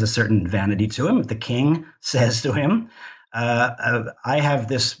us. He has a certain vanity to him. The king says to him, I have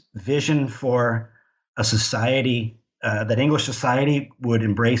this vision for a society that English society would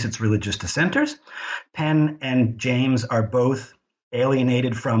embrace its religious dissenters. Penn and James are both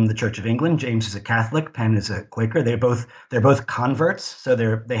alienated from the Church of England. James is a Catholic. Penn is a Quaker. They're both converts, so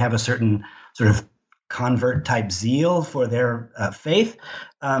they have a certain sort of convert type zeal for their faith.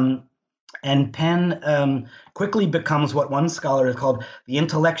 And Penn quickly becomes what one scholar has called the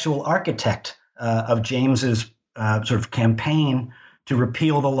intellectual architect of James's sort of campaign to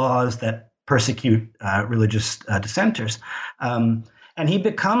repeal the laws that persecute religious dissenters. And he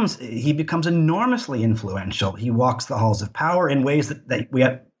becomes enormously influential. He walks the halls of power in ways that we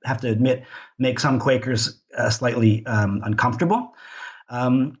have to admit make some Quakers slightly uncomfortable.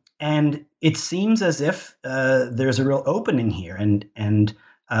 And it seems as if there's a real opening here. And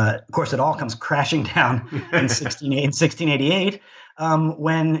of course, it all comes crashing down in 1688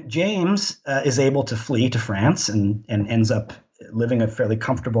 when James is able to flee to France and ends up living a fairly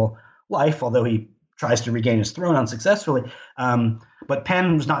comfortable life, although he tries to regain his throne unsuccessfully. But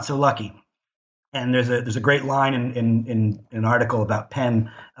Penn was not so lucky. And there's a great line in an article about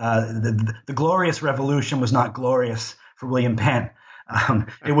Penn. The glorious revolution was not glorious for William Penn.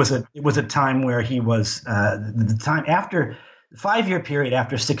 It was a time where he was the time after the 5-year period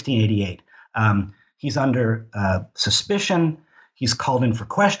after 1688. He's under suspicion. He's called in for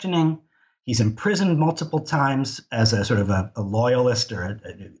questioning. He's imprisoned multiple times as a sort of a loyalist or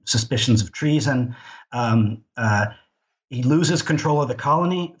suspicions of treason. He loses control of the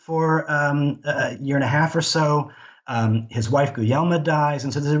colony for a year and a half or so. His wife Guillerma dies,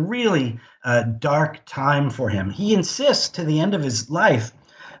 and so there's a really dark time for him. He insists to the end of his life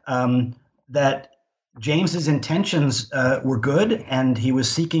that James's intentions were good, and he was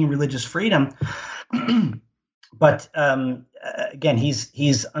seeking religious freedom. But again,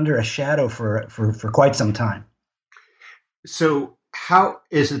 he's under a shadow for quite some time. So how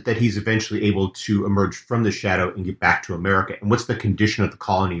is it that he's eventually able to emerge from the shadow and get back to America? And what's the condition of the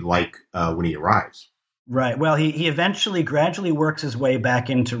colony like when he arrives? Right. Well, he eventually gradually works his way back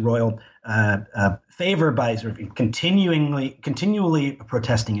into royal favor by sort of continually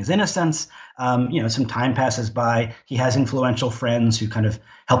protesting his innocence. Some time passes by. He has influential friends who kind of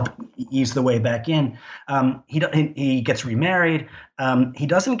help ease the way back in. He gets remarried. He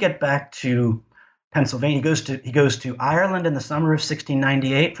doesn't get back to Pennsylvania. He goes to Ireland in the summer of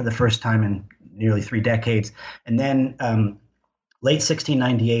 1698 for the first time in nearly 3 decades, and then late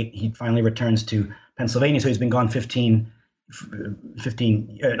 1698 he finally returns to Pennsylvania. So he's been gone 15.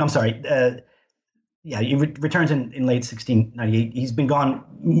 I'm sorry. He returns in late 1698. He's been gone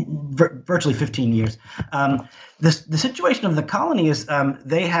virtually 15 years. The situation of the colony is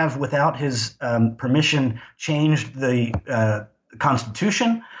they have, without his permission, changed the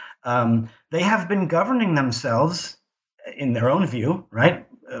Constitution. They have been governing themselves in their own view, right?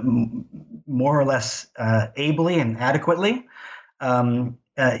 More or less ably and adequately.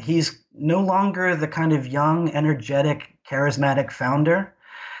 He's no longer the kind of young, energetic, charismatic founder.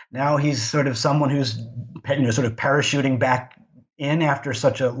 Now he's sort of someone who's sort of parachuting back in after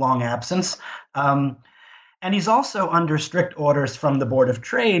such a long absence. And he's also under strict orders from the Board of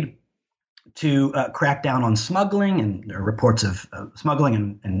Trade to crack down on smuggling, and there are reports of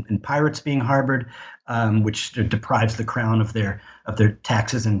smuggling and pirates being harbored, which deprives the crown of their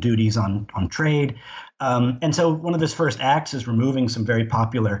taxes and duties on trade. And so one of his first acts is removing some very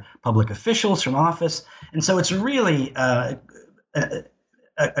popular public officials from office. And so it's really a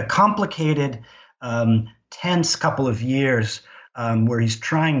complicated, tense couple of years where he's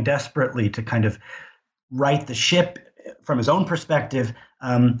trying desperately to kind of right the ship from his own perspective.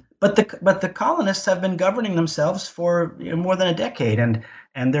 But the colonists have been governing themselves for more than a decade,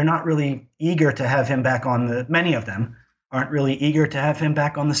 and they're not really eager to have him back many of them aren't really eager to have him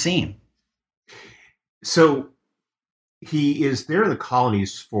back on the scene. So he is there in the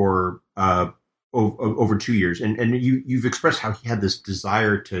colonies for over 2 years, and you've expressed how he had this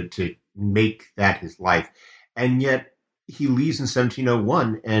desire to make that his life, and yet he leaves in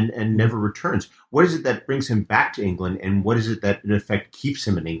 1701 and never returns. What is it that brings him back to England, and what is it that in effect keeps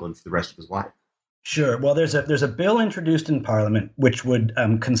him in England for the rest of his life? Sure. Well, there's a bill introduced in Parliament which would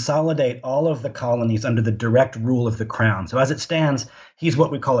consolidate all of the colonies under the direct rule of the Crown. So as it stands, he's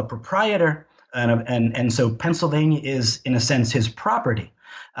what we call a proprietor, and so Pennsylvania is, in a sense, his property.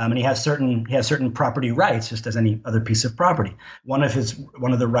 And he has certain property rights, just as any other piece of property. One of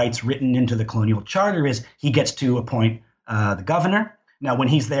the rights written into the colonial charter is he gets to appoint the governor. Now, when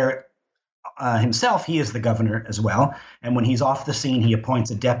he's there himself, he is the governor as well. And when he's off the scene, he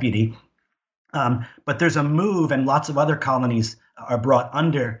appoints a deputy. But there's a move, and lots of other colonies are brought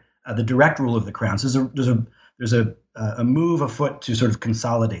under the direct rule of the Crown. So there's a move afoot to sort of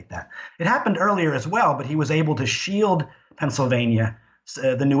consolidate that. It happened earlier as well, but he was able to shield Pennsylvania.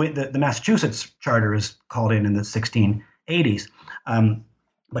 The Massachusetts charter is called in the 1680s.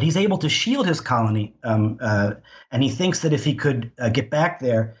 But he's able to shield his colony, and he thinks that if he could get back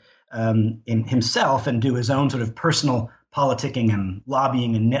there in himself and do his own sort of personal politicking and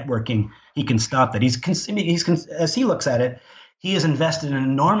lobbying and networking, he can stop that. As he looks at it, he has invested an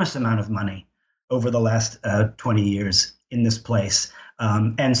enormous amount of money over the last 20 years in this place,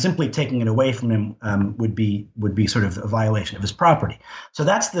 and simply taking it away from him would be sort of a violation of his property. So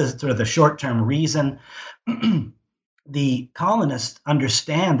that's the sort of the short-term reason. The colonists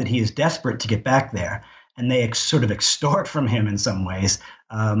understand that he is desperate to get back there, and they sort of extort from him in some ways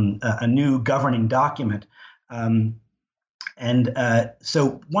a new governing document.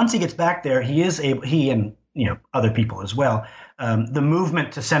 So once he gets back there, he and other people as well, the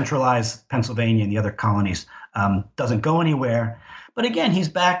movement to centralize Pennsylvania and the other colonies doesn't go anywhere. But again, he's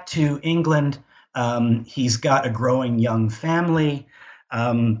back to England. He's got a growing young family.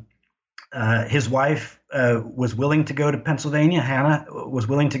 His wife was willing to go to Pennsylvania. Hannah was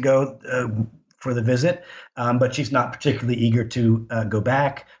willing to go for the visit, but she's not particularly eager to go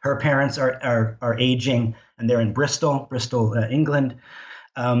back. Her parents are aging, and they're in Bristol, England.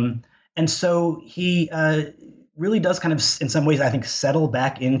 And so he really does kind of, in some ways, I think, settle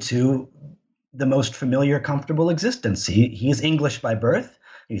back into the most familiar, comfortable existence. He's English by birth.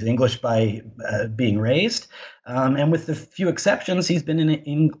 He's English by being raised. And with a few exceptions, he's been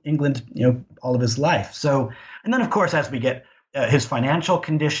in England, all of his life. So, and then, of course, as we get his financial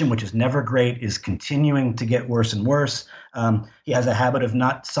condition, which is never great, is continuing to get worse and worse. He has a habit of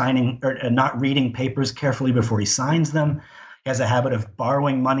not signing or not reading papers carefully before he signs them. He has a habit of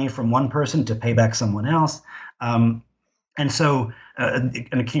borrowing money from one person to pay back someone else. And so an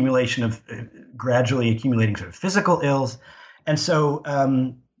accumulation of gradually accumulating sort of physical ills. And so,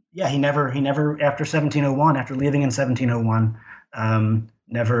 he never after 1701, after leaving in 1701,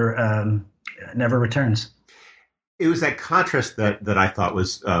 never returns. It was that contrast that I thought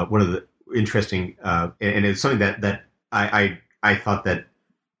was one of the interesting, and it's something that I thought that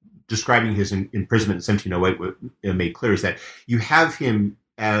describing his imprisonment in 1708 made clear, is that you have him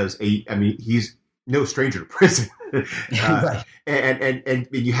as he's no stranger to prison. Right. And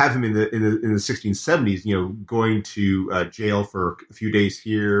you have him in the 1670s, going to jail for a few days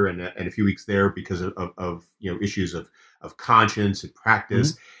here and a few weeks there because of issues of conscience and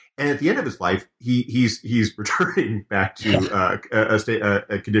practice. Mm-hmm. And at the end of his life, he's returning back to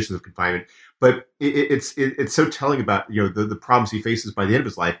conditions of confinement. But it's so telling about the problems he faces by the end of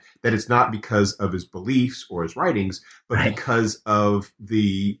his life, that it's not because of his beliefs or his writings, but right. because of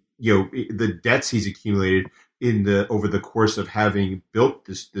the debts he's accumulated over the course of having built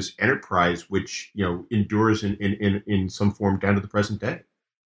this enterprise, which endures in some form down to the present day.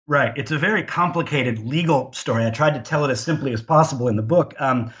 Right. It's a very complicated legal story. I tried to tell it as simply as possible in the book.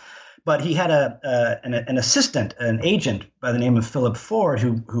 But he had an assistant, an agent by the name of Philip Ford,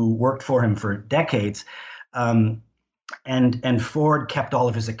 who worked for him for decades. And Ford kept all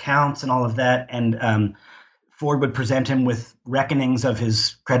of his accounts and all of that. And Ford would present him with reckonings of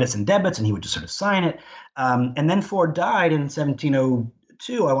his credits and debits, and he would just sort of sign it. And then Ford died in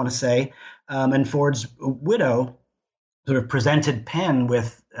 1702, I want to say. And Ford's widow sort of presented Penn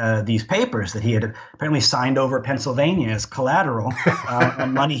with these papers that he had apparently signed over Pennsylvania as collateral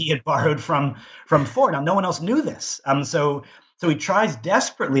on money he had borrowed from Ford. Now, no one else knew this. So he tries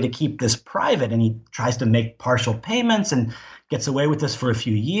desperately to keep this private, and he tries to make partial payments and gets away with this for a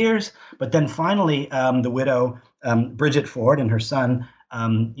few years. But then finally, the widow, Bridget Ford, and her son,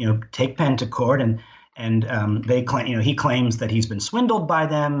 take Penn to court, and they claim, he claims that he's been swindled by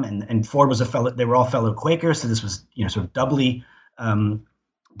them, and Ford was a fellow. They were all fellow Quakers, so this was sort of doubly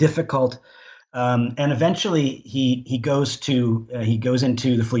difficult. And eventually, he goes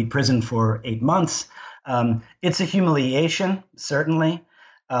into the Fleet Prison for 8 months. It's a humiliation, certainly.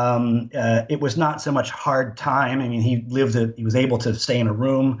 It was not so much hard time. I mean, he was able to stay in a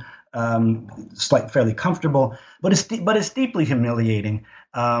room, fairly comfortable, but it's deeply humiliating.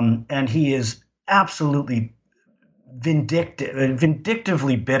 And he is absolutely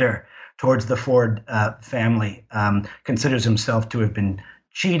vindictively bitter towards the Ford family, considers himself to have been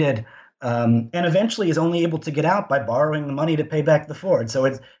cheated, and eventually is only able to get out by borrowing the money to pay back the Ford. So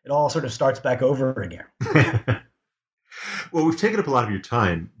it all sort of starts back over again. Well, we've taken up a lot of your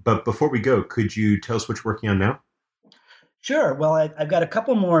time, but before we go, could you tell us what you're working on now? Sure. Well, I've got a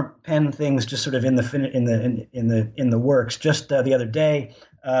couple more Penn things just sort of in the works. Just the other day,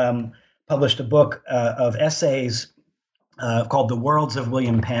 published a book of essays called "The Worlds of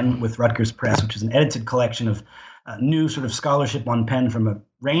William Penn" with Rutgers Press, which is an edited collection of new sort of scholarship on Penn from a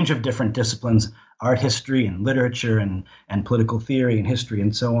range of different disciplines: art history and literature and political theory and history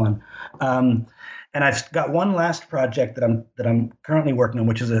and so on. And I've got one last project that I'm currently working on,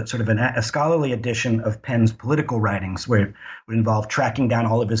 which is a sort of a scholarly edition of Penn's political writings, where it would involve tracking down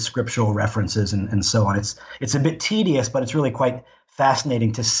all of his scriptural references and so on. It's a bit tedious, but it's really quite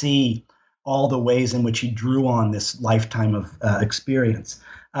fascinating to see all the ways in which he drew on this lifetime of experience.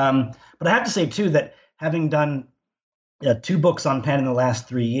 But I have to say, too, that having done 2 books on Penn in the last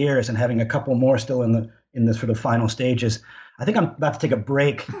 3 years and having a couple more still in the sort of final stages, I think I'm about to take a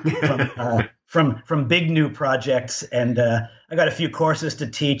break from big new projects. And I got a few courses to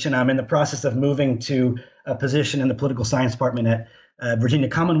teach, and I'm in the process of moving to a position in the political science department at Virginia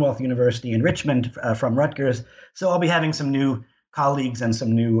Commonwealth University in Richmond from Rutgers. So I'll be having some new colleagues and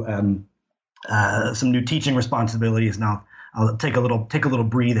some new teaching responsibilities, and I'll take a little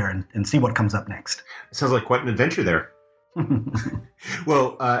breather and see what comes up next. It sounds like quite an adventure there.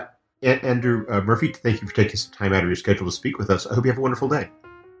 Well, Andrew Murphy, thank you for taking some time out of your schedule to speak with us. I hope you have a wonderful day.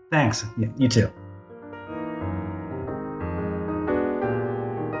 Thanks. Yeah, you too.